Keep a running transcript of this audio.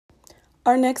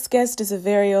Our next guest is a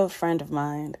very old friend of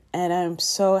mine, and I'm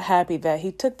so happy that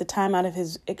he took the time out of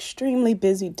his extremely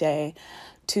busy day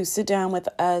to sit down with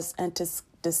us and to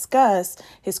discuss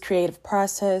his creative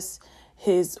process,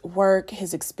 his work,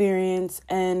 his experience,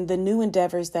 and the new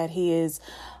endeavors that he is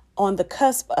on the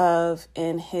cusp of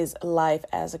in his life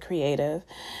as a creative.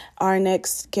 Our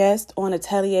next guest on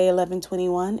Atelier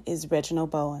 1121 is Reginald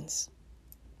Bowens.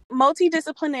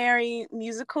 Multi-disciplinary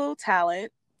musical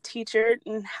talent, teacher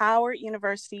and Howard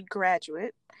University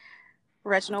graduate,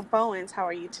 Reginald Bowens. How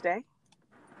are you today?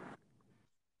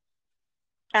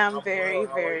 I'm I'm very, well.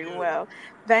 How are very you? well.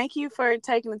 Thank you for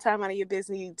taking the time out of your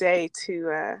busy day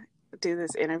to do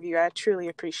this interview. I truly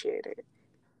appreciate it.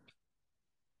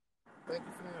 Thank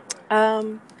you for the invite.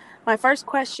 Um, my first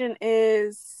question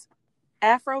is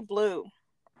Afro Blue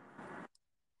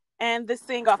and the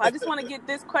sing off. I just want to get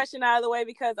this question out of the way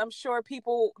because I'm sure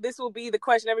this will be the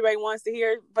question everybody wants to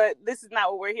hear, but this is not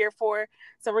what we're here for.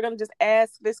 So we're going to just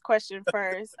ask this question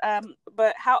first.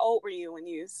 But how old were you when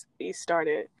you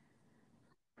started?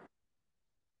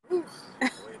 Wait,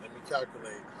 let me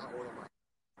calculate. How old am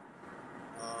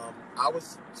I? I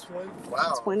was 20. Wow, I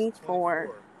was 24.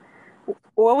 24.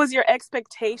 What was your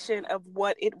expectation of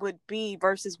what it would be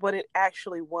versus what it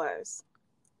actually was?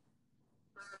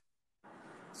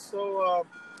 So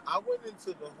I went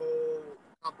into the whole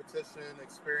competition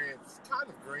experience kind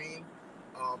of green.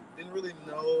 Didn't really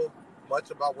know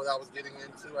much about what I was getting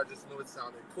into. I just knew it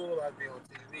sounded cool. I'd be on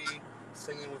TV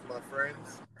singing with my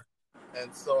friends.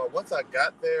 And so once I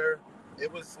got there,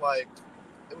 it was like,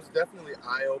 it was definitely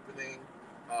eye opening.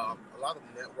 A lot of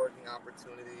networking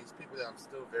opportunities, people that I'm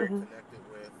still very Mm-hmm. connected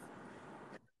with.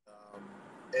 Um,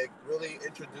 it really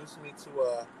introduced me to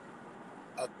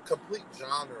a complete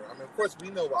genre. I mean, of course, we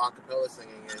know what acapella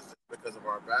singing is because of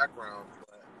our background,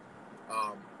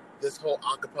 but this whole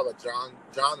acapella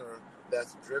genre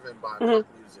that's driven by Mm-hmm. pop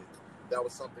music, that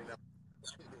was something that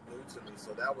was completely new to me.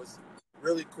 So that was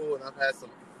really cool, and I've had some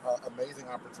amazing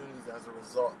opportunities as a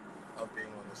result of being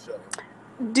on the show.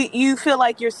 Do you feel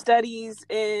like your studies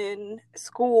in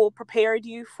school prepared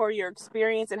you for your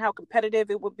experience and how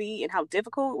competitive it would be and how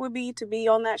difficult it would be to be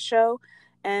on that show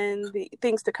and the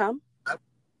things to come?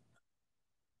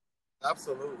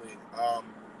 Absolutely.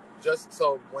 Just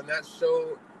so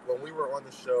when we were on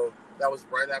the show, that was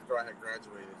right after I had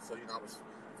graduated. So I was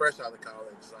fresh out of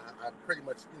college. So I pretty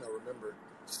much remember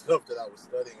stuff that I was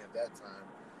studying at that time.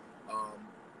 Um,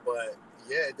 but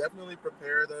yeah, it definitely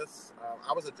prepared us.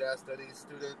 I was a jazz studies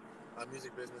student,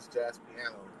 music business, jazz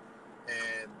piano,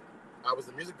 and I was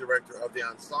the music director of the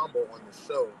ensemble on the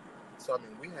show. So I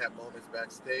mean, we had moments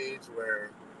backstage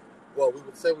where, well, we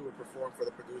would say we would perform for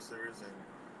the producers, and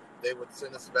they would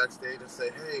send us backstage and say,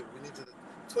 "Hey, we need you to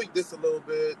tweak this a little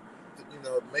bit,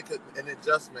 make an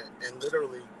adjustment." And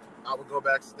literally, I would go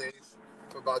backstage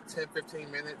for about 10, 15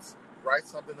 minutes, write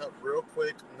something up real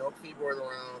quick, no keyboard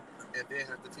around, and then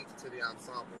have to teach it to the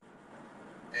ensemble.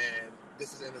 And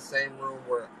this is in the same room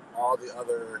where all the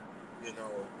other, you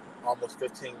know, almost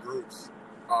 15 groups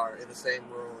are in the same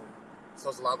room. So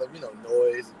it's a lot of,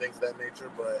 noise and things of that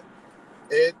nature, but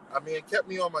it kept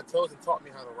me on my toes and taught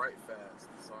me how to write fast.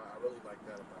 So I really like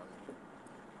that about it.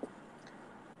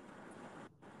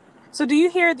 So, do you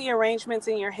hear the arrangements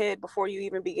in your head before you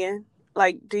even begin?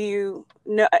 Like, do you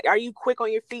know? Are you quick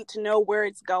on your feet to know where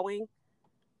it's going?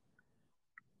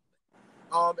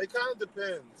 It kind of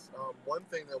depends. One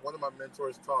thing that one of my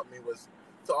mentors taught me was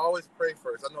to always pray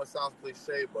first. I know it sounds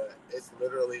cliche, but it's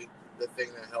literally the thing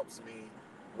that helps me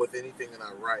with anything that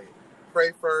I write.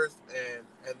 Pray first,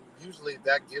 and usually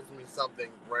that gives me something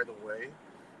right away.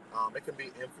 It can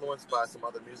be influenced by some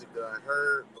other music that I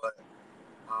heard, but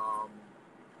um,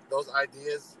 those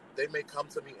ideas, they may come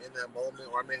to me in that moment,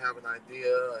 or I may have an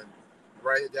idea and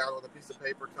write it down on a piece of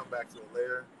paper, come back to it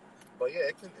later. But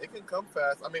yeah, it can come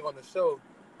fast. I mean, on the show,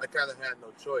 I kind of had no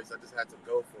choice. I just had to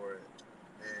go for it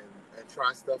and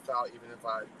try stuff out, even if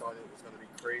I thought it was going to be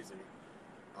crazy.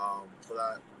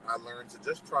 But I learned to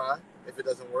just try. If it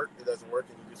doesn't work, it doesn't work,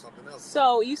 and you do something else.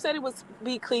 So you said it was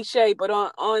be cliche, but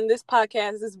on this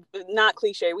podcast, it's not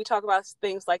cliche. We talk about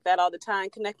things like that all the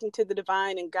time, connecting to the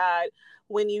divine and God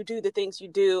when you do the things you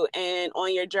do, and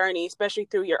on your journey, especially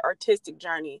through your artistic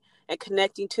journey, and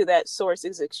connecting to that source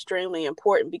is extremely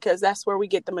important because that's where we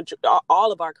get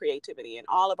all of our creativity and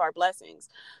all of our blessings.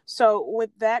 So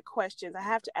with that question, I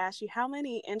have to ask you, how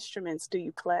many instruments do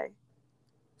you play?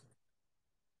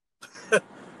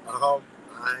 I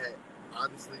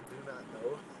honestly do not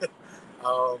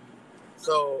know.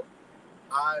 So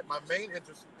my main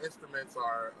instruments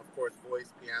are, of course,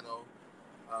 voice, piano.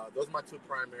 Those are my two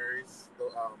primaries.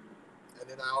 And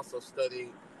then I also study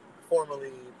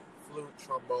formally flute,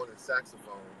 trombone, and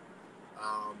saxophone.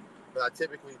 But I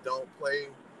typically don't play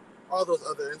all those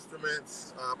other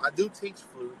instruments. I do teach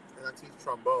flute and I teach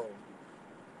trombone,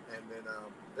 and then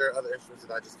there are other instruments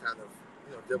that I just kind of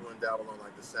dibble and dabble on,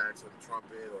 like the sax or the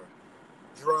trumpet or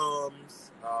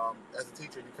drums. As a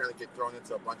teacher, you kind of get thrown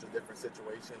into a bunch of different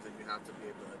situations, and you have to be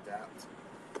able to adapt.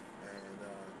 And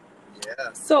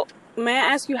yeah. So may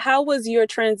I ask you, how was your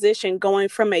transition going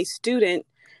from a student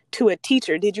to a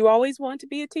teacher? Did you always want to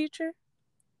be a teacher?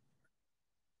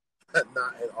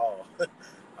 Not at all.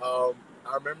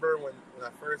 I remember when I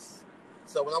first,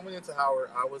 so when I went into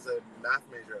Howard, I was a math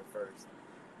major at first,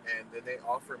 and then they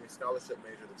offered me scholarship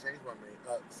major to change my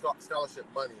scholarship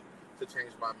money to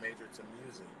change my major to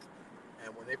music.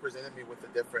 And when they presented me with the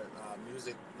different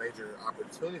music major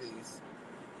opportunities,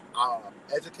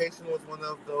 education was one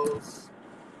of those,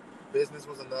 business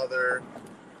was another,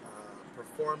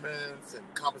 performance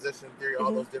and composition theory,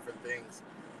 all those different things.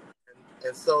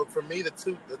 And so for me, the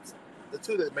two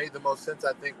that made the most sense,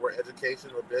 I think, were education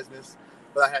or business,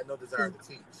 but I had no desire to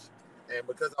teach. And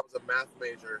because I was a math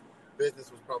major,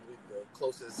 business was probably the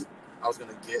closest I was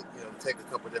going to get, to take a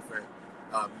couple different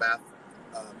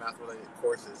math-related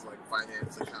courses like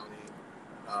finance, accounting,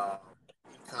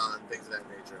 econ, things of that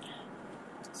nature.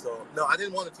 So, no, I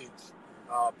didn't want to teach.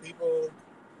 People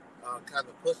kind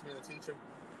of pushed me into teaching.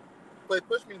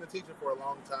 Pushed me into teaching for a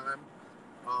long time.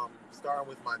 Starting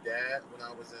with my dad when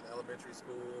I was in elementary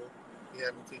school. He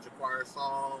had me teach a choir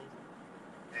song,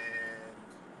 and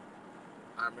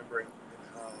I remember in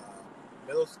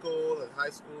middle school and high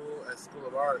school at School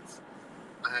of Arts,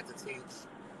 I had to teach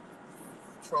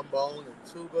trombone and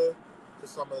tuba to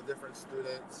some of the different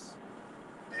students.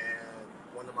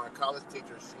 And one of my college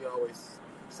teachers, she always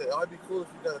said, "Oh, it'd be cool if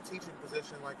you got a teaching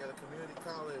position like at a community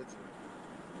college,"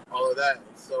 and all of that.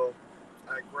 And so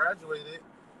I graduated,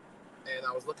 and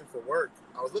I was looking for work.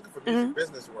 I was looking for music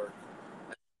business work.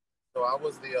 So I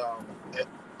was the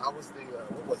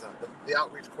the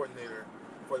outreach coordinator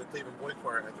for the Cleveland Boy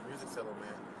Choir at the Music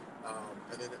Settlement,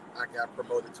 and then I got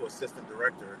promoted to assistant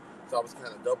director. So I was kind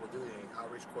of double dutying,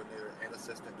 outreach coordinator and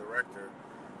assistant director,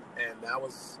 and that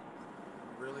was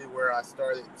really where I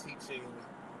started teaching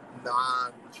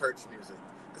non-church music,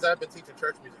 because I've been teaching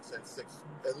church music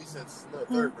since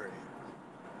third grade.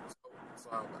 So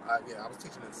I was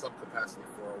teaching in some capacity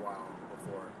for a while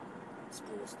before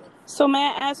school stuff. So may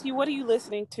I ask you, what are you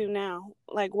listening to now?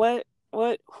 Like what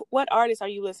artists are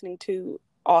you listening to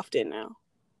often now?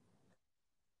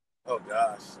 Oh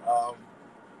gosh.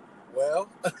 Well,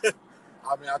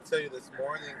 I'll tell you, this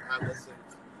morning I listened.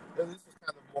 This was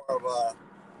kind of more of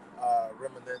a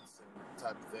reminiscent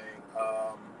type of thing.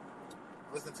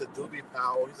 Listen to Doobie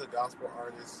Powell. He's a gospel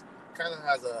artist. Kind of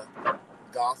has a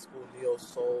gospel neo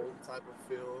soul type of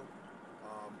feel,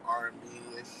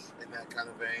 R&B-ish in that kind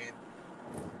of vein.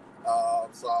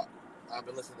 So I've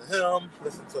been listening to him.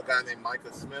 Listening to a guy named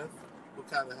Micah Smith, who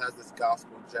kind of has this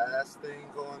gospel jazz thing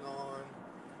going on.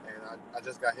 And I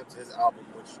just got him to his album,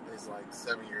 which is like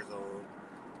 7 years old,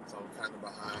 so I'm kind of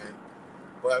behind.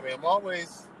 But I'm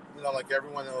always, like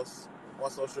everyone else, on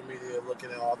social media,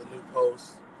 looking at all the new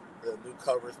posts, the new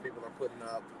covers people are putting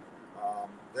up.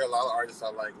 There are a lot of artists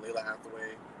I like: Layla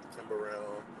Hathaway, Kim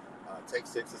Burrell, Take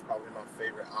Six is probably my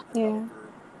favorite acapella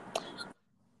group.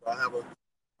 So I have a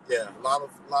lot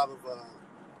of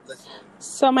listening.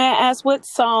 So may I ask, what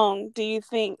song do you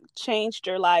think changed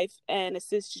your life and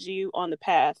assisted you on the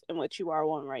path in which you are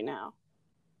on right now?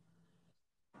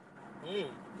 Good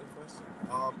question.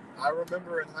 I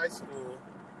remember in high school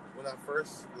when I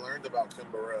first learned about Kim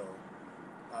Burrell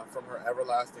from her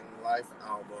Everlasting Life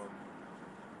album,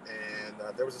 and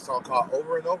there was a song called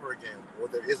Over and Over Again. Well,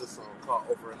 there is a song called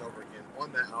Over and Over Again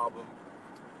on that album.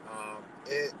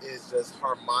 It is just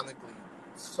harmonically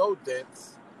so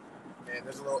dense, and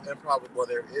there's a little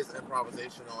there is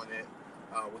improvisation on it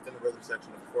within the rhythm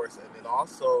section, of course, and then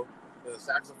also there's a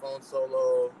saxophone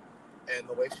solo, and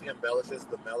the way she embellishes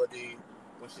the melody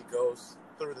when she goes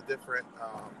through the different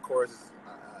choruses,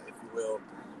 if you will.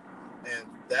 And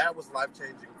that was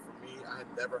life-changing for me. I had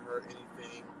never heard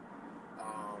anything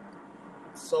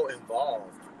so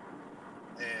involved,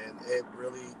 and it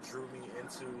really drew me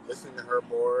into listening to her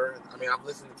more. I've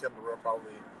listened to Kim Burrell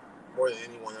probably more than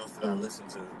anyone else that I listen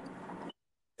to,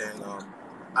 and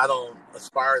I don't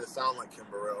aspire to sound like Kim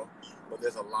Burrell, but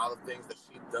there's a lot of things that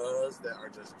she does that are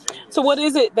just genius. So what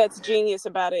is it that's genius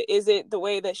about it? Is it the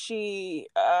way that she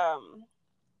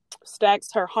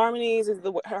stacks her harmonies? Is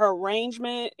it her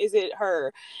arrangement? Is it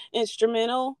her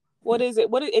instrumental? What is it?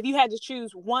 If you had to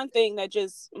choose one thing that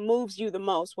just moves you the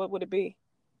most, what would it be?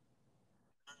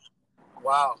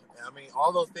 Wow.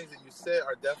 All those things that you said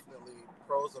are definitely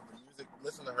pros of the music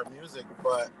listen to her music,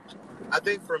 but I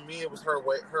think for me it was her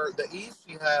way, the ease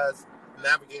she has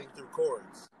navigating through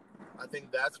chords. I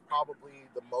think that's probably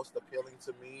the most appealing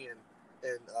to me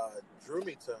and drew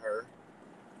me to her.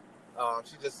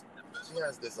 She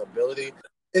has this ability.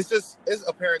 It's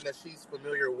apparent that she's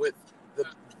familiar with the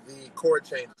chord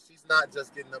changes. She's not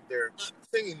just getting up there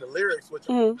singing the lyrics, which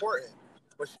are important,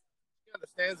 but she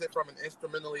understands it from an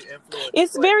instrumentally influenced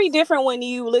It's place. very different when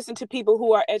you listen to people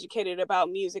who are educated about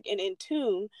music and in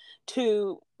tune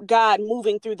to God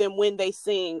moving through them when they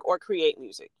sing or create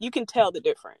music. You can tell the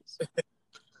difference.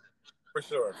 For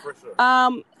sure.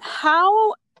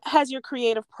 How has your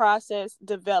creative process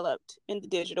developed in the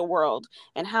digital world,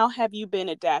 and how have you been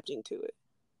adapting to it?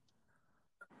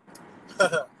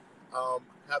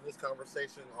 Have this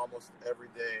conversation almost every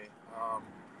day.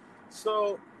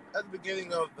 So at the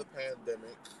beginning of the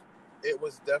pandemic, it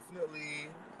was definitely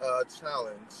a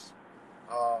challenge.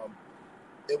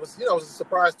 It was a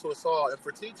surprise to us all, and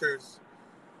for teachers,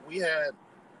 we had,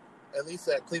 at least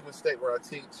at Cleveland State where I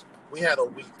teach, we had a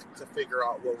week to figure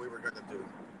out what we were going to do.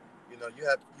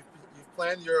 You've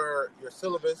planned your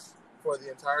syllabus for the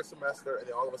entire semester, and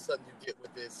then all of a sudden you get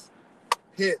with this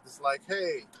hit. It's like,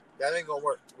 hey, that ain't gonna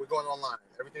work. We're going online.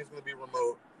 Everything's gonna be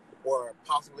remote, or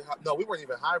possibly no. We weren't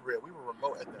even hybrid. We were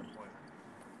remote at that point,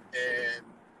 and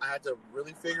I had to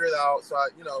really figure it out. So I,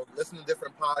 listened to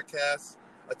different podcasts,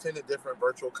 attended different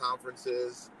virtual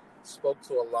conferences, spoke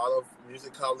to a lot of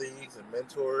music colleagues and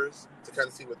mentors to kind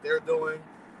of see what they're doing.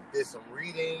 Did some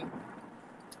reading,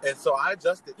 and so I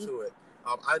adjusted to it.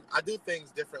 I do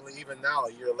things differently even now,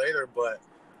 a year later, but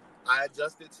I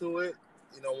adjusted to it.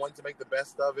 Wanted to make the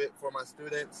best of it for my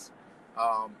students.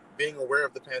 Being aware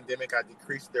of the pandemic, I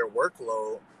decreased their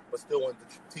workload, but still wanted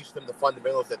to teach them the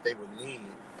fundamentals that they would need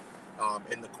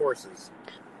in the courses.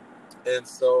 And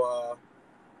so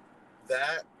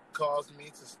that caused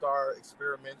me to start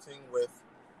experimenting with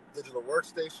digital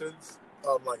workstations,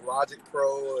 like Logic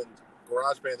Pro and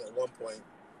GarageBand at one point.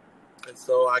 And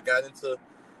so I got into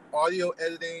audio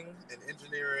editing and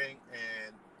engineering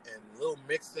and little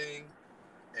mixing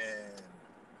and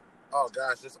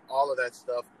just all of that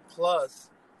stuff, plus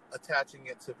attaching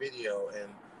it to video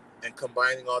and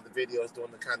combining all the videos,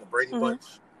 doing the kind of Brady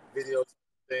Bunch video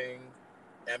thing.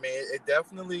 I mean, it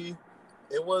definitely,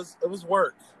 it was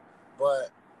work, but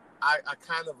I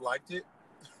kind of liked it.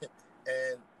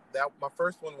 And my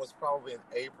first one was probably in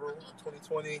April of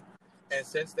 2020. And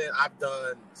since then, I've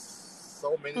done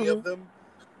so many of them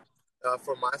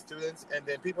for my students. And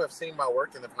then people have seen my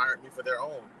work and have hired me for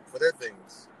their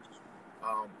things.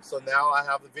 So now I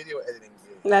have the video editing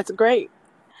gig. That's great.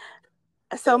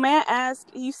 So may I ask,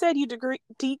 you said you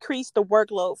decreased the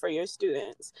workload for your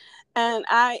students. And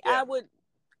I would,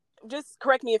 just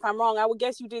correct me if I'm wrong, I would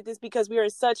guess you did this because we are in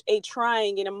such a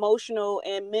trying and emotional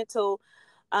and mental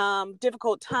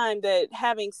difficult time that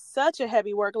having such a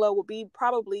heavy workload would be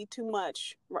probably too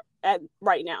much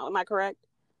right now. Am I correct?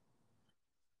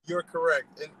 You're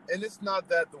correct. And it's not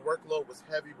that the workload was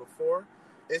heavy before.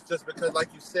 It's just because,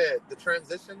 like you said, the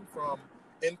transition from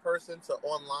in-person to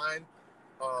online,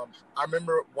 I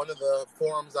remember one of the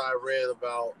forums I read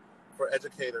about for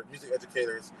music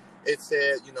educators, it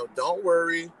said, don't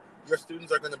worry, your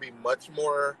students are going to be much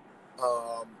more,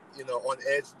 on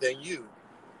edge than you.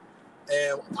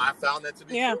 And I found that to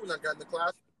be true when I got in the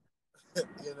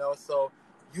classroom. So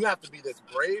you have to be this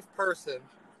brave person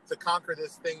to conquer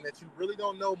this thing that you really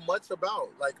don't know much about.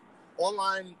 Like,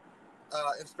 online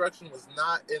instruction was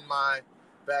not in my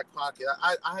back pocket.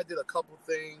 I did a couple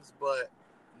things, but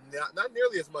not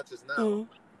nearly as much as now.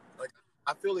 Like,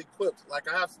 I feel equipped.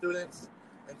 Like, I have students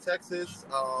in Texas.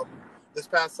 This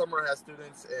past summer, I had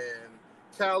students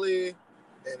in Cali,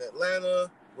 in Atlanta,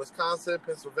 Wisconsin,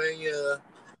 Pennsylvania,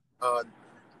 I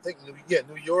think New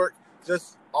York,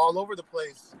 just all over the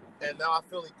place. And now I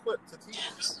feel equipped to teach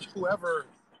whoever,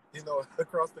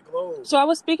 across the globe. So I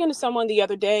was speaking to someone the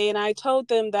other day, and I told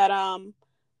them that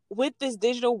with this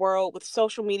digital world, with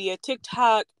social media,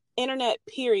 TikTok, internet,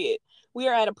 period, we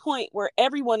are at a point where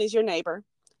everyone is your neighbor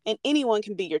and anyone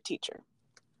can be your teacher.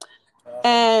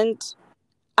 And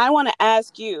I want to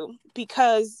ask you,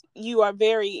 because you are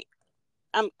very,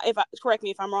 correct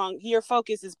me if I'm wrong, your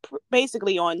focus is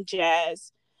basically on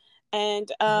jazz.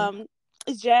 And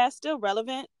is jazz still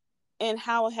relevant? And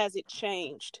how has it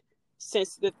changed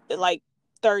since the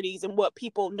 30s and what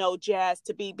people know jazz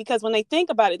to be? Because when they think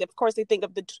about it, of course, they think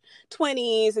of the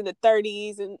 20s and the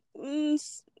 30s and,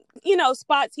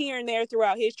 spots here and there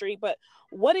throughout history. But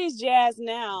what is jazz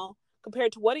now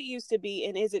compared to what it used to be?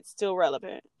 And is it still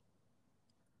relevant?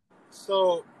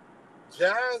 So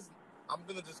jazz, I'm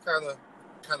going to just kind of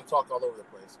talk all over the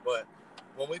place. But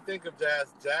when we think of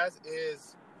jazz, jazz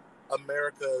is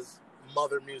America's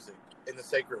mother music in the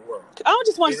sacred world. I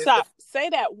just want It to is the stop. Say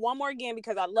that one more again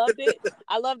because I loved it.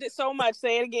 I loved it so much.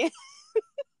 Say it again.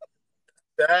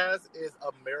 jazz is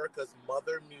America's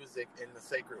mother music in the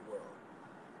sacred world.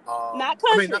 Not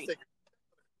I mean, not country. sacred.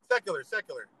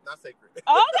 Secular, not sacred. Okay,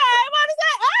 what is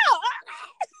that? Oh,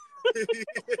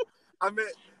 I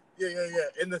meant,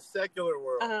 yeah. In the secular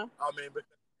world, Uh-huh. I mean, because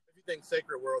if you think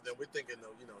sacred world, then we're thinking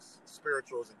of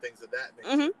spirituals and things of that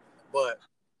nature. Mhm.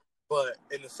 But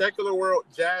in the secular world,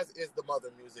 jazz is the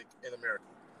mother music in America.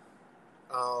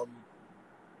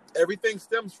 Everything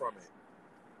stems from it.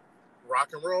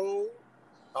 Rock and roll.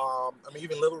 I mean,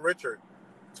 even Little Richard,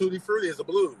 Tutti Frutti is a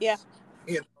blues. Yeah.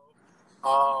 You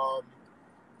know,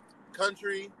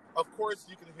 country. Of course,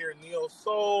 you can hear neo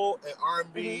soul and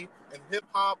R&B and hip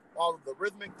hop, all of the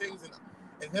rhythmic things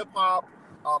in hip hop.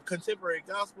 Contemporary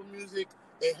gospel music,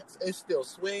 it still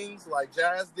swings like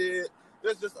jazz did.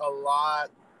 There's just a lot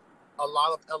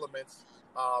of elements.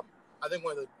 I think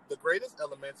one of the greatest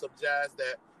elements of jazz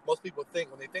that most people think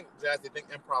when they think jazz, they think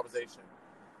improvisation.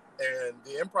 And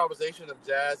the improvisation of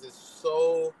jazz is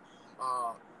so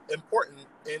important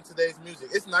in today's music.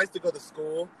 It's nice to go to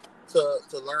school to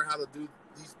learn how to do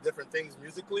these different things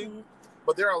musically,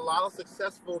 but there are a lot of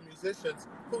successful musicians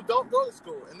who don't go to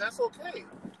school, and that's okay.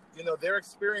 Their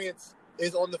experience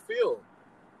is on the field.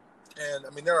 And I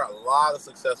mean, there are a lot of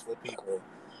successful people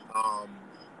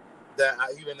that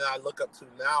I look up to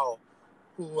now.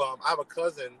 Who I have a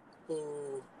cousin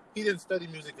who he didn't study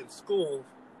music in school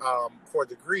for a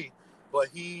degree, but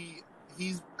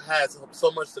he's had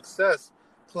so much success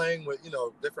playing with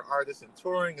different artists and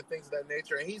touring and things of that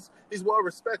nature, and he's well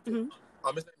respected.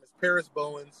 His name is Reginald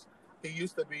Bowens. He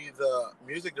used to be the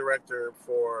music director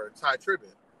for Ty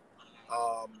Tribbett.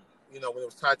 When it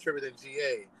was Ty Tribbett and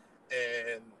GA,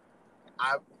 and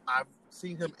I've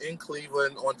seen him in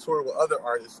Cleveland on tour with other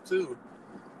artists too.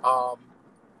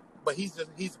 But he's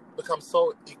become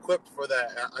so equipped for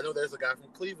that. I know there's a guy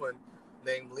from Cleveland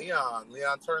named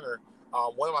Leon Turner,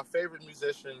 one of my favorite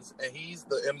musicians, and he's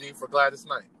the MD for Gladys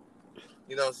Knight.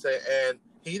 And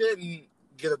he didn't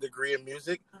get a degree in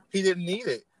music. He didn't need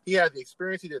it. He had the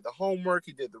experience. He did the homework.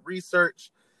 He did the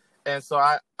research. And so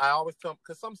I always tell,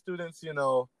 because some students,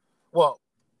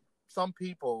 some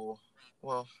people,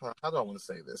 how do I want to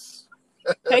say this?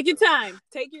 Take your time.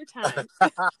 Take your time.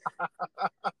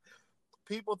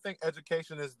 People think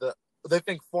they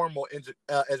think formal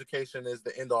education is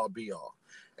the end all be all,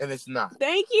 and it's not.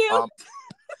 Thank you.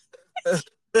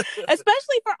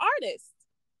 Especially for artists.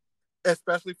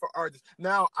 Especially for artists.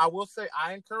 Now, I will say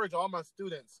I encourage all my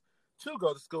students to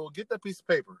go to school, get that piece of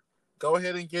paper. Go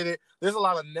ahead and get it. There's a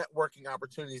lot of networking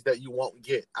opportunities that you won't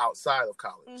get outside of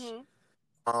college.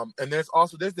 And there's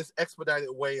this expedited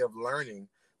way of learning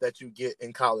that you get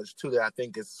in college too that I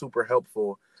think is super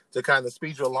helpful to kind of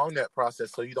speed you along that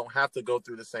process so you don't have to go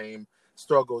through the same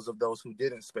struggles of those who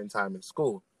didn't spend time in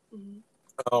school.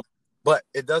 But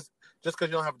it does, just because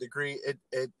you don't have a degree,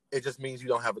 it just means you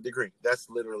don't have a degree. That's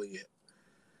literally it.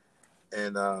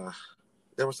 And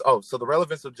so the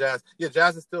relevance of jazz. Yeah,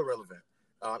 jazz is still relevant.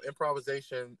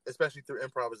 Improvisation, especially through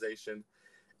improvisation.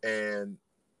 And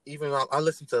even I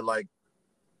listen to like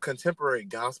contemporary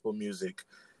gospel music.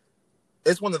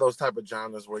 It's one of those type of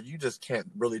genres where you just can't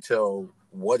really tell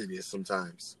what it is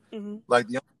sometimes. Like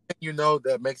the only thing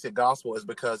that makes it gospel is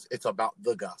because it's about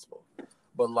the gospel.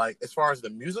 But like as far as the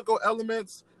musical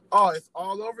elements, it's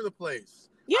all over the place.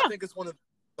 Yeah. I think it's one of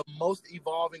the most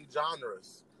evolving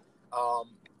genres.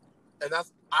 And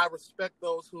I respect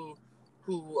those who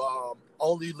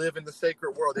only live in the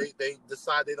sacred world. They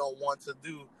decide they don't want to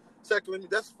do secular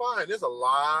music. That's fine. There's a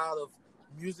lot of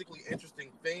musically interesting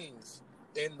things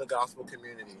in the gospel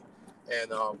community,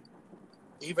 and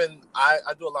even I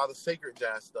do a lot of sacred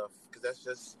jazz stuff because that's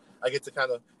just I get to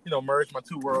kind of merge my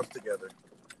two worlds together.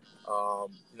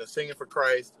 Singing for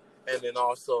Christ, and then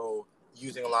also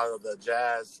using a lot of the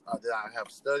jazz that I have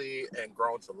studied and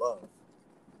grown to love.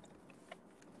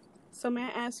 So may I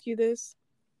ask you this?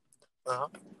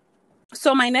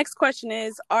 So my next question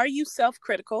is, are you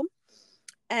self-critical?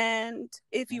 And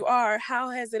if you are, how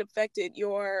has it affected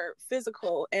your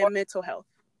physical and mental health?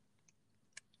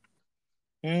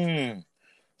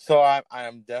 So I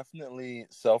am definitely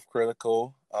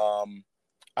self-critical. I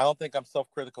don't think I'm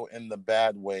self-critical in the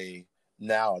bad way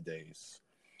nowadays.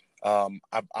 I'm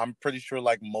pretty sure,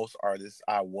 like most artists,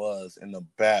 I was in the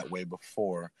bad way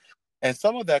before. And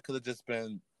some of that could have just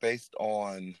been based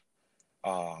on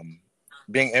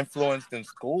being influenced in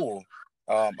school.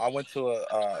 I went to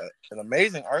an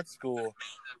amazing art school,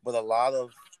 but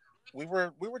we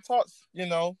were taught,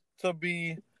 to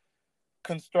be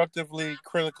constructively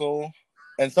critical,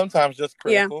 and sometimes just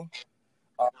Yeah. critical.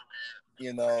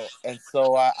 And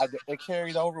so it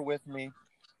carried over with me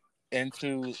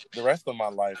into the rest of my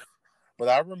life. But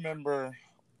I remember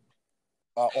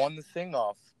on the sing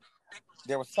off,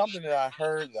 there was something that I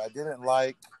heard that I didn't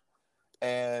like,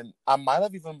 and I might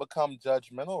have even become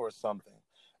judgmental or something.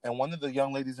 And one of the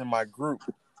young ladies in my group,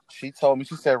 she told me,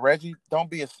 she said, "Reggie, don't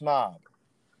be a snob."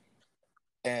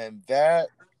 And that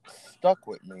stuck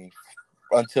with me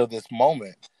until this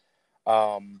moment.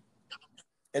 Um,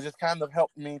 it just kind of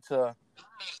helped me to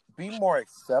be more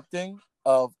accepting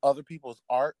of other people's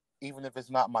art, even if it's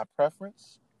not my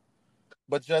preference,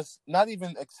 but just not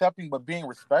even accepting, but being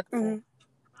respectful.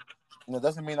 Mm-hmm. It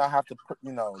doesn't mean I have to,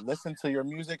 listen to your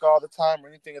music all the time or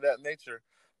anything of that nature,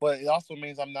 but it also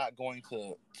means I'm not going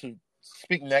to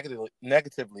speak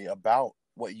negatively about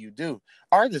what you do.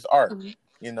 Art is art.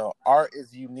 Mm-hmm. Art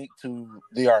is unique to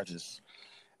the artist.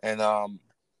 And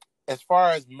as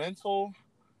far as mental,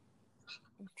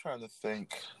 I'm trying to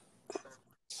think.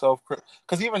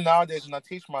 Because even nowadays when I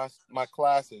teach my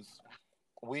classes,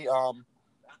 we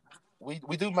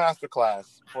we do master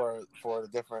class for the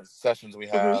different sessions we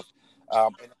Mm-hmm.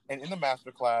 have, and in the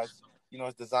master class,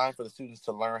 it's designed for the students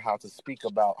to learn how to speak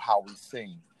about how we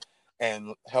sing,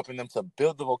 and helping them to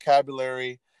build the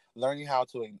vocabulary, learning how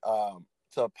to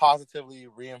positively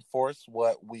reinforce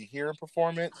what we hear in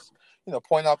performance,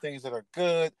 point out things that are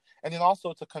good, and then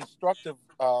also to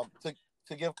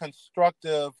give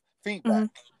constructive feedback.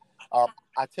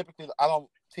 Mm-hmm. I don't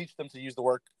teach them to use the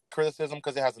word criticism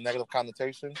because it has a negative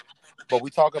connotation, but we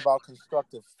talk about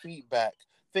constructive feedback,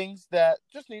 things that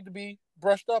just need to be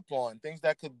brushed up on, things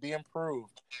that could be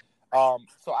improved.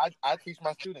 So I teach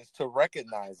my students to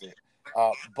recognize it,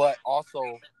 but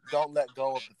also don't let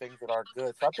go of the things that are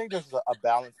good. So I think there's a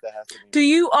balance that has to be Do made.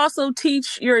 you also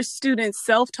teach your students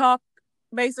self-talk,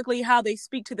 basically how they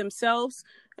speak to themselves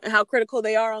and how critical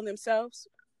they are on themselves?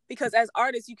 Because as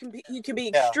artists, you can be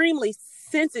Yeah. extremely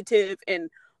sensitive and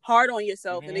hard on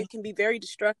yourself, and Mm-hmm. it can be very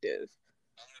destructive.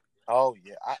 Oh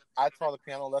yeah, I taught a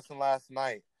piano lesson last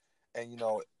night, and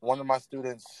one of my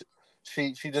students,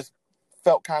 she just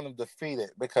felt kind of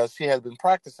defeated because she had been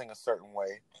practicing a certain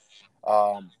way,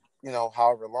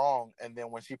 however long, and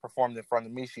then when she performed in front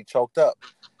of me, she choked up,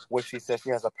 which she said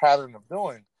she has a pattern of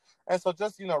doing, and so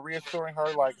just reassuring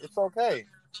her, like, it's okay,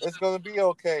 it's gonna be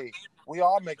okay. We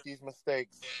all make these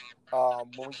mistakes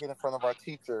when we get in front of our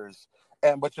teachers,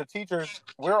 but your teachers,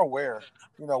 we're aware,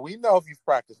 we know if you've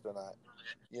practiced or not.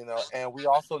 And we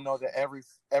also know that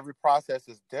every process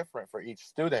is different for each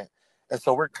student, and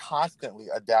so we're constantly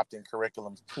adapting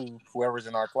curriculums to whoever's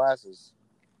in our classes.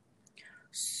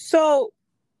 So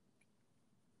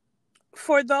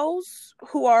for those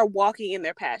who are walking in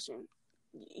their passion,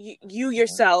 you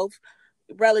yourself,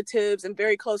 relatives, and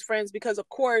very close friends, because of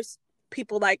course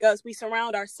people like us, we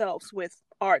surround ourselves with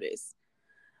artists.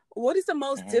 What is the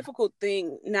most difficult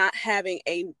thing not having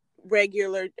a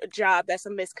regular job that's a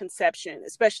misconception,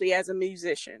 especially as a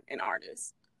musician and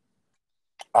artist?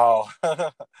 Oh,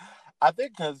 I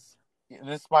think because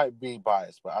this might be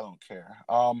biased, but I don't care.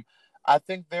 I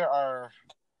think there are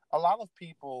a lot of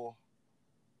people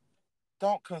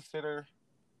don't consider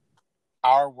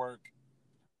our work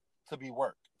to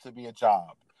be a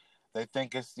job. They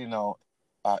think it's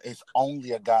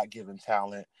only a God-given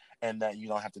talent, and that you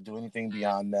don't have to do anything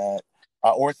beyond that,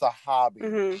 or it's a hobby.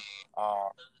 Mm-hmm. Uh,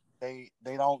 they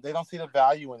don't see the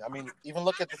value in. I mean, even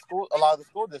look at a lot of the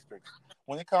school districts.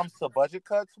 When it comes to budget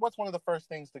cuts, what's one of the first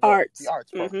things to go? The Arts.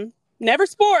 arts program. Mm-hmm. Never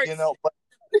sports. But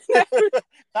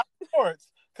not sports,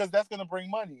 because that's going to bring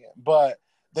money in. But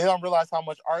they don't realize how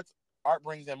much art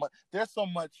brings in money. There's so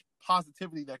much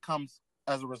positivity that comes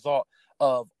as a result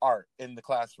of art in the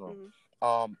classroom.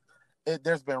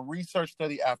 There's been research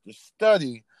study after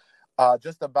study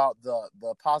just about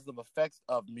the positive effects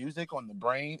of music on the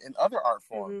brain and other art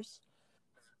forms.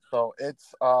 So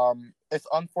it's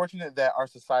unfortunate that our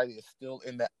society is still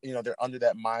in that, they're under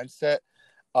that mindset.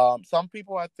 Some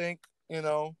people, I think,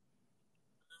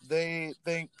 they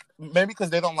think maybe because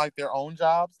they don't like their own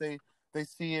jobs, they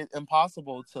see it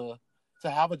impossible to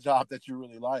have a job that you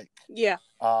really like. Yeah.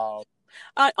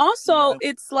 Also,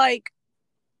 it's like,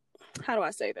 how do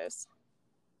I say this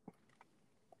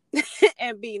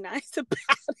and be nice about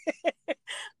it?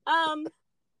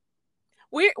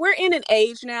 We're in an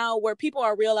age now where people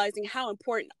are realizing how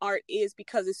important art is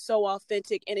because it's so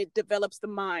authentic and it develops the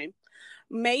mind.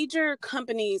 Major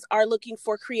companies are looking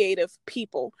for creative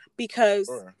people because,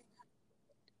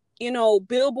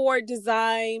 billboard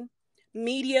design,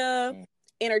 media,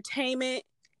 entertainment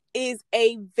is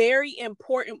a very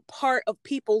important part of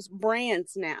people's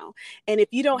brands now. And if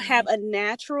you don't have a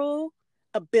natural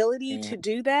ability Mhm. to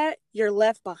do that, you're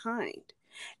left behind.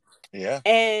 Yeah.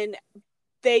 And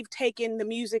they've taken the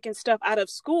music and stuff out of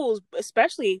schools,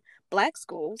 especially Black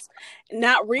schools,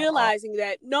 not realizing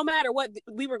that no matter what,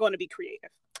 we were going to be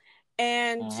creative.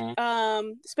 And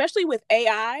Mhm. especially with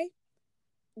AI,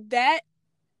 that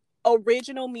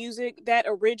original music, that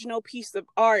original piece of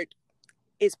art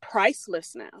is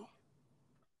priceless now.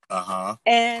 Uh-huh.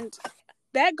 And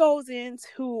that goes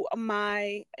into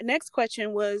my next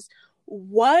question was,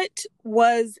 what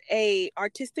was a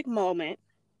artistic moment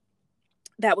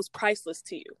that was priceless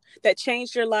to you, that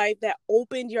changed your life, that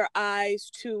opened your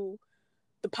eyes to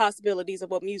the possibilities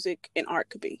of what music and art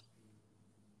could be?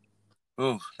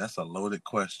 Ooh, that's a loaded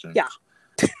question. Yeah.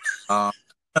 Um,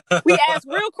 We ask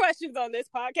real questions on this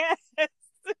podcast.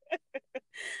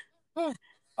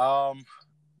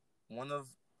 One of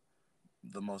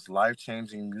the most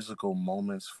life-changing musical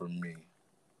moments for me.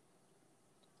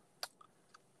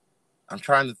 I'm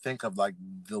trying to think of like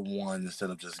the one instead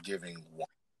of just giving one.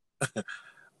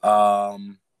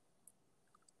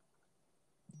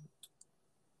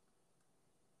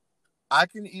 I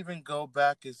can even go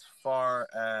back as far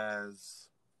as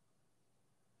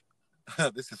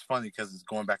this is funny because it's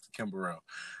going back to Kim Burrell.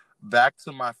 Back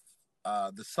to my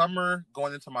the summer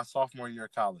going into my sophomore year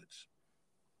of college.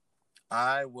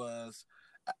 I was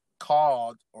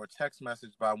called or text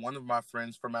messaged by one of my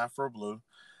friends from Afro Blue,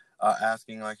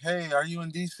 asking like, "Hey, are you in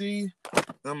DC?"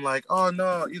 And I'm like, "Oh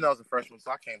no, I was a freshman,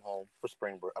 so I came home for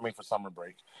for summer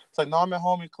break." It's like, "No, I'm at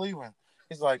home in Cleveland."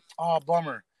 He's like, "Oh,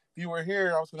 bummer. If you were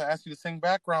here, I was going to ask you to sing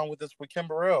background with us with Kim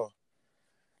Burrell."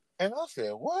 And I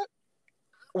said, "What?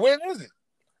 When is it?"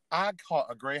 I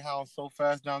caught a Greyhound so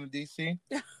fast down in DC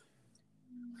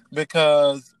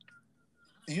because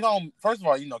first of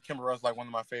all, Kim Burrell's like one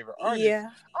of my favorite artists. Yeah.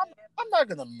 I'm not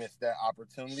gonna miss that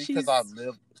opportunity because I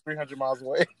live 300 miles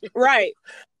away. Right.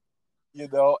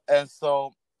 And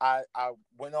so I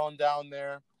went on down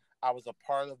there. I was a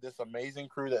part of this amazing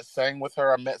crew that sang with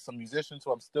her. I met some musicians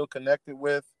who I'm still connected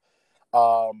with.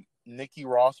 Nikki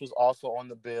Ross was also on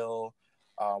the bill.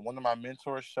 One of my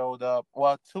mentors showed up.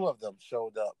 Well, two of them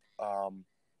showed up.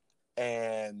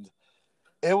 And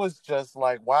it was just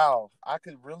like, wow, I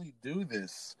could really do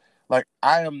this. Like,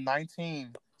 I am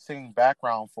 19 singing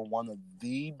background for one of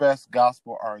the best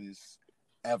gospel artists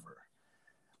ever.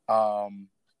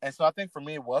 And so I think for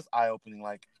me, it was eye-opening.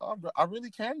 Like, oh, I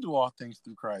really can do all things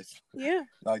through Christ. Yeah.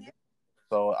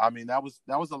 So I mean, that was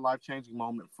a life-changing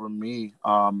moment for me.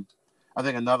 I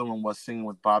think another one was singing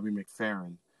with Bobby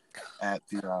McFerrin at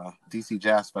the DC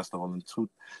Jazz Festival in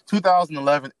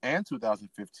 2011 and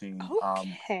 2015.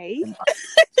 Okay.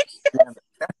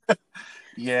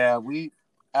 Yeah,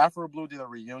 Afro Blue did a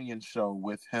reunion show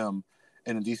with him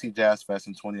in the DC Jazz Fest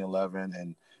in 2011,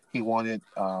 and he wanted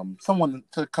someone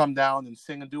to come down and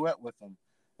sing a duet with him.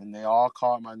 And they all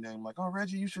called my name, like, "Oh,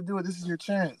 Reggie, you should do it. This is your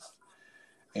chance."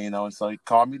 And so he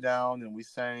called me down, and we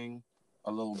sang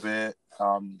a little bit.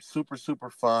 Super, super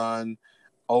fun,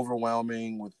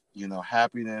 overwhelming with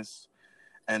happiness.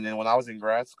 And then when I was in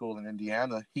grad school in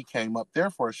Indiana, he came up there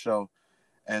for a show,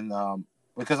 and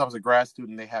because I was a grad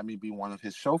student, they had me be one of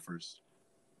his chauffeurs,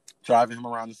 driving him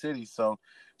around the city. So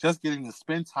just getting to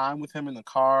spend time with him in the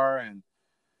car, and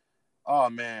oh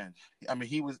man, I mean,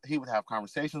 he would have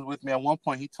conversations with me. At one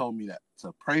point, he told me that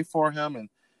to pray for him, and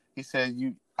he said,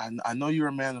 I know you're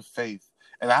a man of faith,"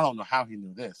 and I don't know how he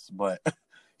knew this, but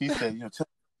he said,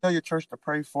 tell your church to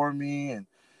pray for me. And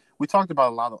we talked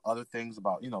about a lot of other things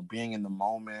about being in the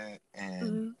moment,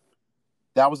 and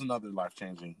that was another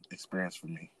life-changing experience for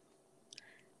me.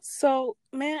 So,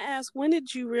 may I ask, when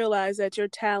did you realize that your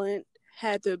talent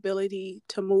had the ability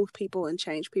to move people and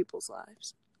change people's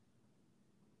lives?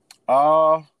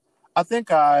 I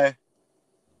think I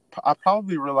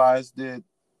probably realized it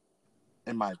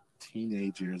in my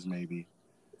teenage years, maybe.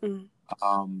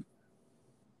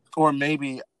 Or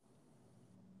maybe,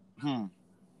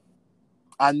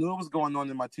 I knew it was going on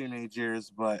in my teenage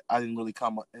years, but I didn't really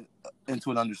come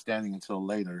into an understanding until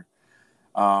later.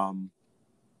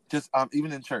 Just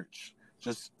even in church,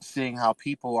 just seeing how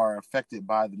people are affected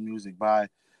by the music, by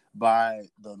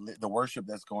the worship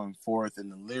that's going forth,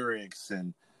 and the lyrics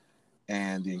and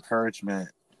the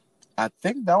encouragement. I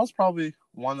think that was probably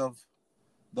one of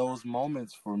those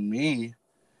moments for me.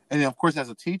 And then, of course, as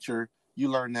a teacher, you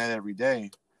learn that every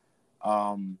day.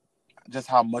 Just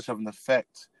how much of an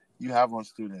effect you have on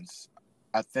students.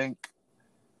 I think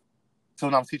so.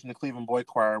 When I was teaching the Cleveland Boy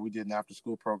Choir, we did an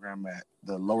after-school program at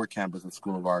the lower campus of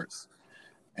School of Arts,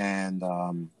 and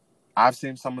I've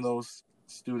seen some of those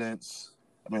students.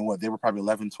 I mean, they were probably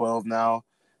 11, 12 now.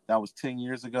 That was 10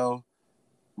 years ago,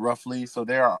 roughly. So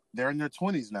they're in their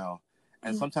 20s now,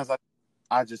 and sometimes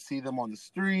I just see them on the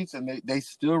streets and they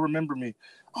still remember me.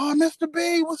 Oh, Mr.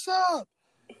 B, what's up?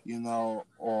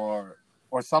 Or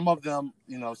some of them,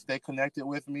 stay connected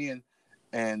with me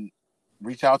and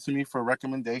reach out to me for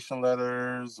recommendation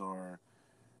letters or,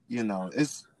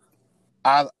 it's,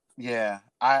 I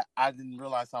didn't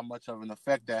realize how much of an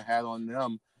effect that had on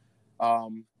them.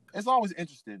 It's always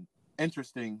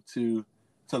interesting to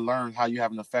learn how you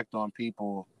have an effect on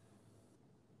people.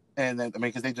 And then,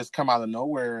 because they just come out of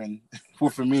nowhere and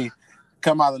for me,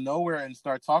 come out of nowhere and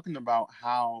start talking about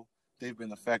how they've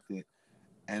been affected.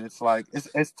 And it's like,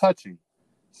 it's touching.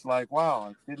 It's like,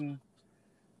 wow, I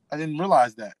didn't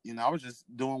realize that, I was just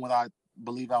doing what I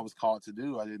believe I was called to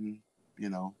do. I didn't,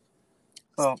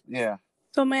 so yeah.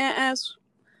 So may I ask,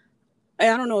 I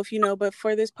don't know if you know, but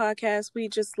for this podcast, we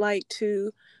just like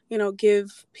to,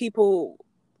 give people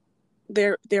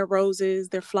their roses,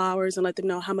 their flowers, and let them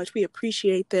know how much we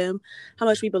appreciate them, how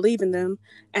much we believe in them,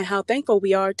 and how thankful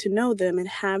we are to know them and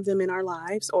have them in our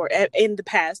lives, or in the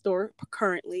past or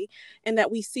currently, and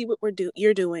that we see what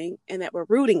you're doing, and that we're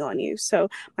rooting on you. So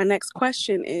my next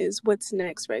question is, what's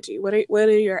next, Reggie? What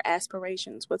are your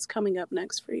aspirations? What's coming up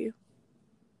next for you?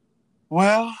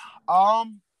 Well,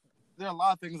 there are a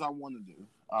lot of things I want to do.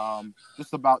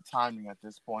 Just about timing at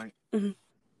this point. Mm-hmm.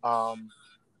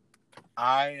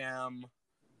 I am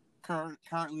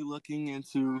currently looking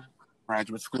into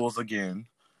graduate schools again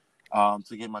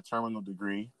to get my terminal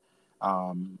degree.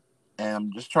 And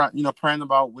I'm just praying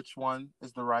about which one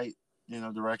is the right,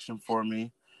 direction for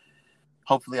me.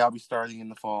 Hopefully I'll be starting in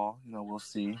the fall. We'll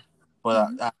see. But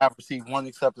Mm-hmm. I have received one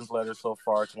acceptance letter so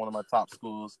far to one of my top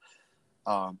schools.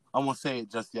 I won't say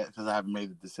it just yet because I haven't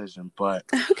made the decision. But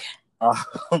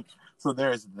Okay. so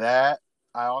there's that.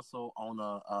 I also own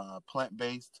a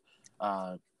plant-based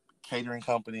catering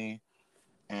company,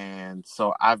 and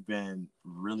so I've been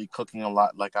really cooking a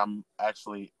lot. Like I'm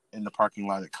actually in the parking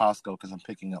lot at Costco because I'm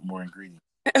picking up more ingredients.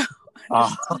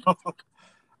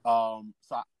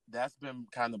 So that's been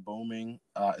kind of booming,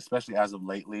 especially as of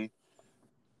lately.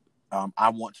 I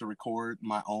want to record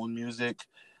my own music.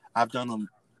 I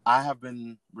have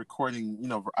been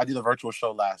recording. I did a virtual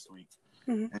show last week.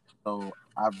 Mm-hmm. And so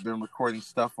I've been recording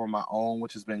stuff on my own,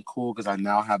 which has been cool because I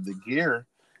now have the gear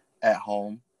at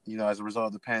home. As a result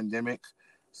of the pandemic,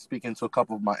 speaking to a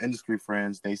couple of my industry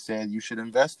friends, they said you should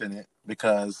invest in it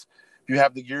because if you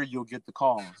have the gear, you'll get the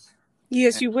calls.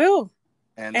 Yes, you will.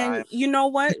 And you know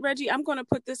what, Reggie? I'm going to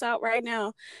put this out right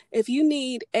now. If you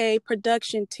need a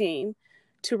production team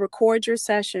to record your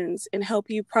sessions and help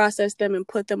you process them and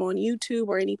put them on YouTube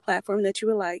or any platform that you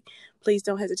would like, please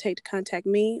don't hesitate to contact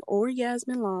me or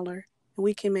Yasmin Lawler, and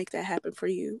we can make that happen for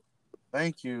you.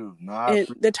 Thank you. And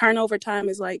the turnover time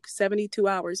is like 72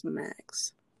 hours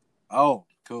max. Oh,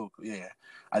 cool. Yeah,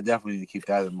 I definitely need to keep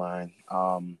that in mind.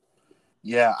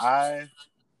 Yeah, I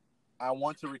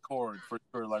want to record for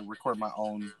sure, like record my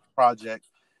own project.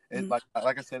 It like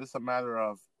I said, it's a matter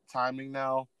of timing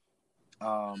now,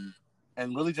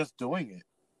 and really just doing it.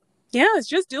 Yeah, it's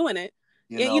just doing it.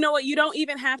 You know what? You don't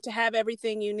even have to have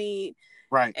everything you need.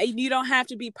 Right. You don't have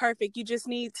to be perfect. You just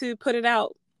need to put it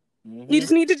out. Mm-hmm. You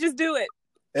just need to just do it.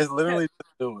 It's literally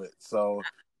just do it. So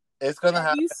it's gonna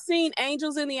happen. Have you seen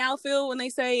Angels in the Outfield when they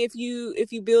say if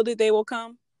you build it, they will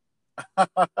come?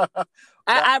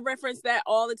 I reference that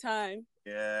all the time.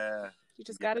 Yeah. You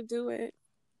just got to do it.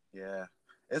 Yeah.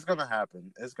 It's going to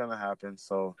happen. It's going to happen.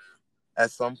 So at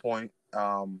some point,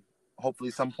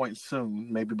 hopefully some point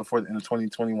soon, maybe before the end of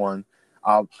 2021,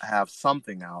 I'll have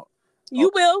something out. You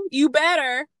will. You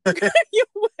better. You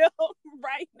will.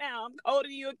 Right now, I'm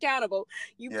holding you accountable.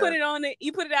 You put it on it.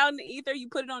 You put it out in the ether. You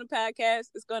put it on the podcast.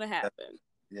 It's going to happen.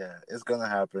 Yeah, it's going to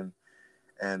happen.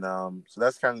 And so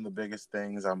that's kind of the biggest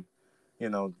things. I'm,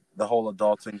 the whole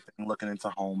adulting thing, looking into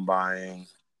home buying,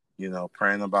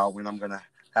 praying about when I'm going to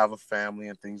have a family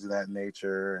and things of that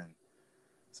nature. And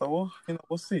so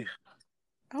we'll see.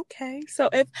 Okay. So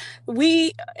if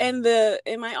we in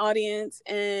my audience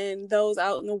and those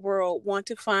out in the world want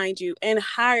to find you and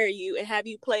hire you and have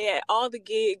you play at all the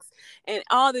gigs and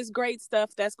all this great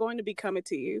stuff that's going to be coming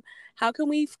to you, how can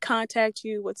we contact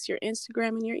you? What's your Instagram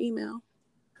and your email?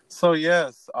 So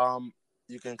yes,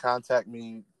 you can contact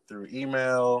me through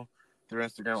email, through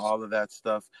Instagram, all of that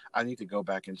stuff. I need to go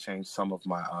back and change some of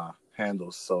my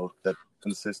handles so that's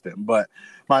consistent. But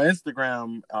my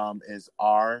Instagram is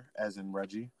R as in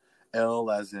Reggie,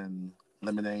 L as in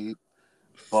lemonade.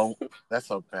 That's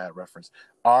a bad reference.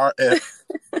 RF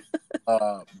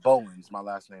Bowens, my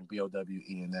last name,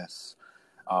 Bowens.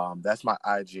 That's my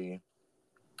IG.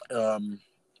 Trying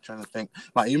to think.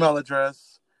 My email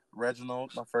address,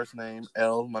 Reginald, my first name,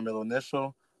 L, my middle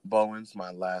initial, Bowens,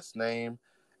 my last name,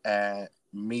 at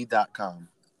me.com.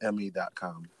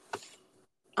 me.com.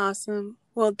 Awesome.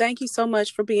 Well, thank you so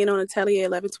much for being on Atelier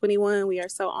 1121. We are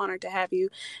so honored to have you,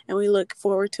 and we look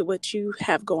forward to what you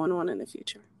have going on in the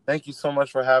future. Thank you so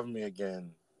much for having me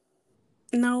again.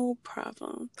 No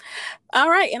problem. All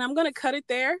right, and I'm going to cut it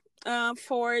there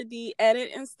for the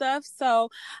edit and stuff. So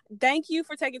thank you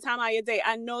for taking time out of your day.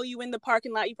 I know you in the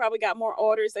parking lot. You probably got more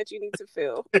orders that you need to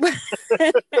fill.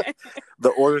 The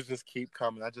orders just keep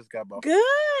coming. I just got about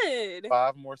Good.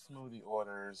 5 more smoothie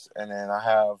orders, and then I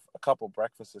have a couple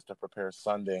breakfasts to prepare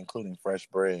Sunday, including fresh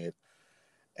bread.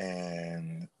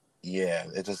 And yeah,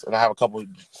 and I have a couple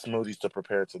smoothies to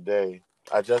prepare today.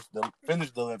 I just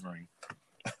finished delivering.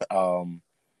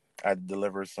 I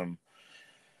delivered some,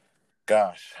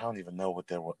 gosh, I don't even know what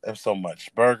there was. There's so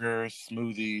much. Burgers,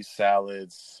 smoothies,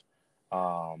 salads.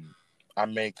 I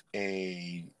make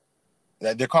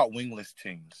they're called wingless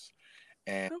tings.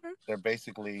 And they're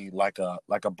basically like a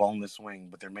boneless wing,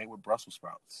 but they're made with Brussels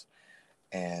sprouts.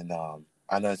 And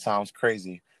I know it sounds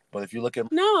crazy, but if you look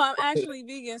at... No, I'm actually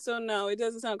vegan, so no, it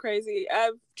doesn't sound crazy.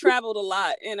 I've traveled a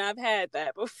lot, and I've had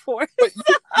that before. But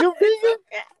you're vegan?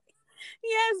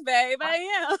 Yes, babe,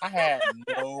 I am. I had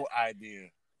no idea.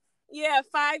 Yeah,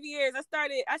 5 years. I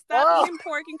stopped eating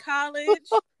pork in college.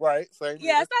 Right, same Yeah,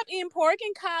 here. I stopped eating pork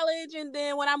in college, and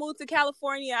then when I moved to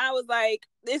California, I was like,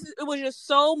 it was just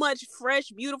so much fresh,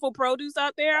 beautiful produce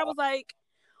out there. I was like,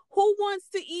 who wants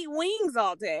to eat wings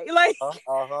all day? Like,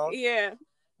 yeah.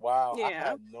 Wow, yeah. I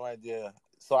had no idea.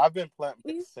 So I've been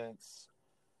plant-based since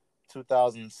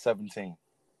 2017.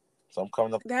 So I'm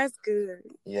coming up. That's good.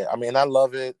 Yeah, I mean, I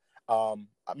love it.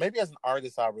 Maybe as an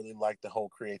artist, I really like the whole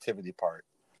creativity part.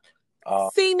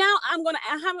 See, now I'm gonna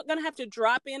have to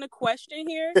drop in a question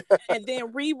here and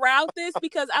then reroute this,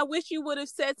 because I wish you would have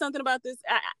said something about this.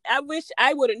 I wish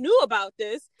I would have knew about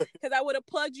this, because I would have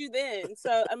plugged you then.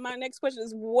 So my next question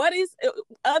is, what is,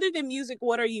 other than music,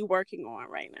 what are you working on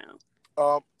right now?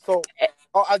 I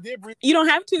did. You don't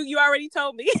have to. You already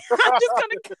told me. I'm just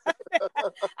gonna cut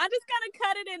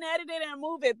it and edit it and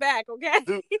move it back. Okay.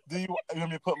 Do you want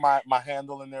me to put my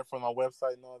handle in there for my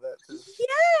website and all that too?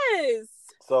 Yes.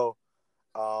 So,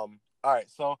 all right.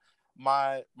 So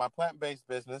my plant-based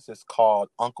business is called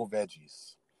Uncle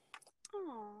Veggies.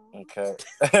 Aww. Okay.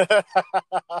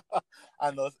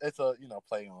 I know it's a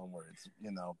play on words,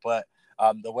 but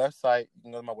the website, you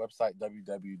can go to my website,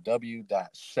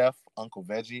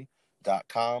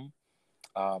 www.chefuncleveggie.com.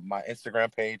 My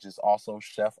Instagram page is also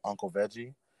Chef Uncle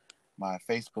Veggie. My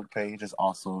Facebook page is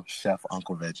also Chef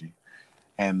Uncle Veggie.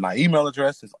 And my email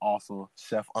address is also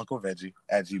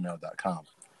chefuncleveggie@gmail.com.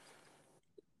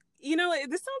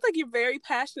 This sounds like you're very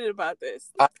passionate about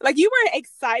this. Like, you were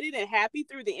excited and happy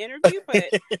through the interview, but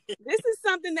this is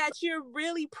something that you're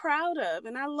really proud of,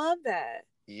 and I love that.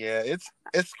 Yeah, it's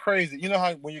crazy. You know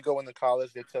how when you go into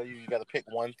college, they tell you got to pick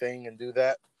one thing and do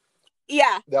that?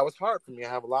 Yeah. That was hard for me. I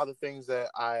have a lot of things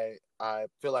that I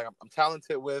feel like I'm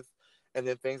talented with, and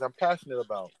then things I'm passionate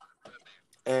about.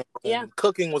 And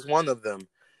cooking was one of them.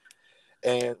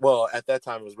 And, well, at that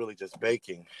time, it was really just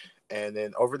baking. And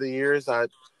then over the years, I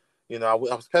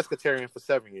was pescatarian for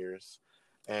 7 years.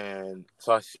 And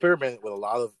so I experimented with a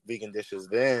lot of vegan dishes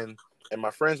then. And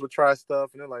my friends would try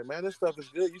stuff, and they're like, man, this stuff is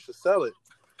good. You should sell it.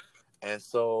 And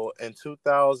so in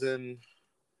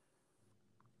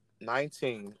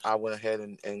 2019, I went ahead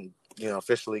and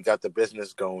officially got the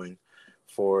business going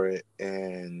for it.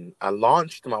 And I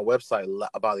launched my website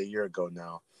about a year ago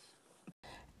now.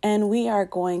 And we are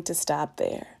going to stop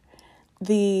there.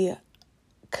 The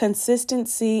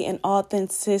consistency and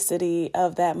authenticity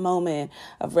of that moment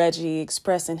of Reggie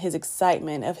expressing his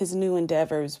excitement of his new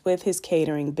endeavors with his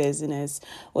catering business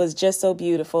was just so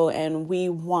beautiful, and we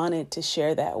wanted to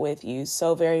share that with you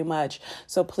so very much.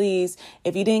 So please,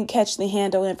 if you didn't catch the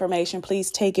handle information,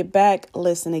 please take it back,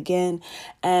 listen again,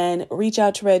 and reach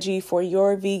out to Reggie for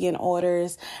your vegan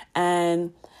orders.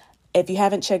 And if you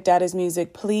haven't checked out his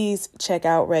music, please check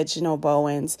out Reginald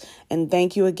Bowens. And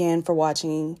thank you again for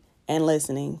watching and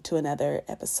listening to another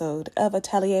episode of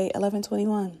Atelier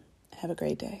 1121. Have a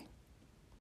great day.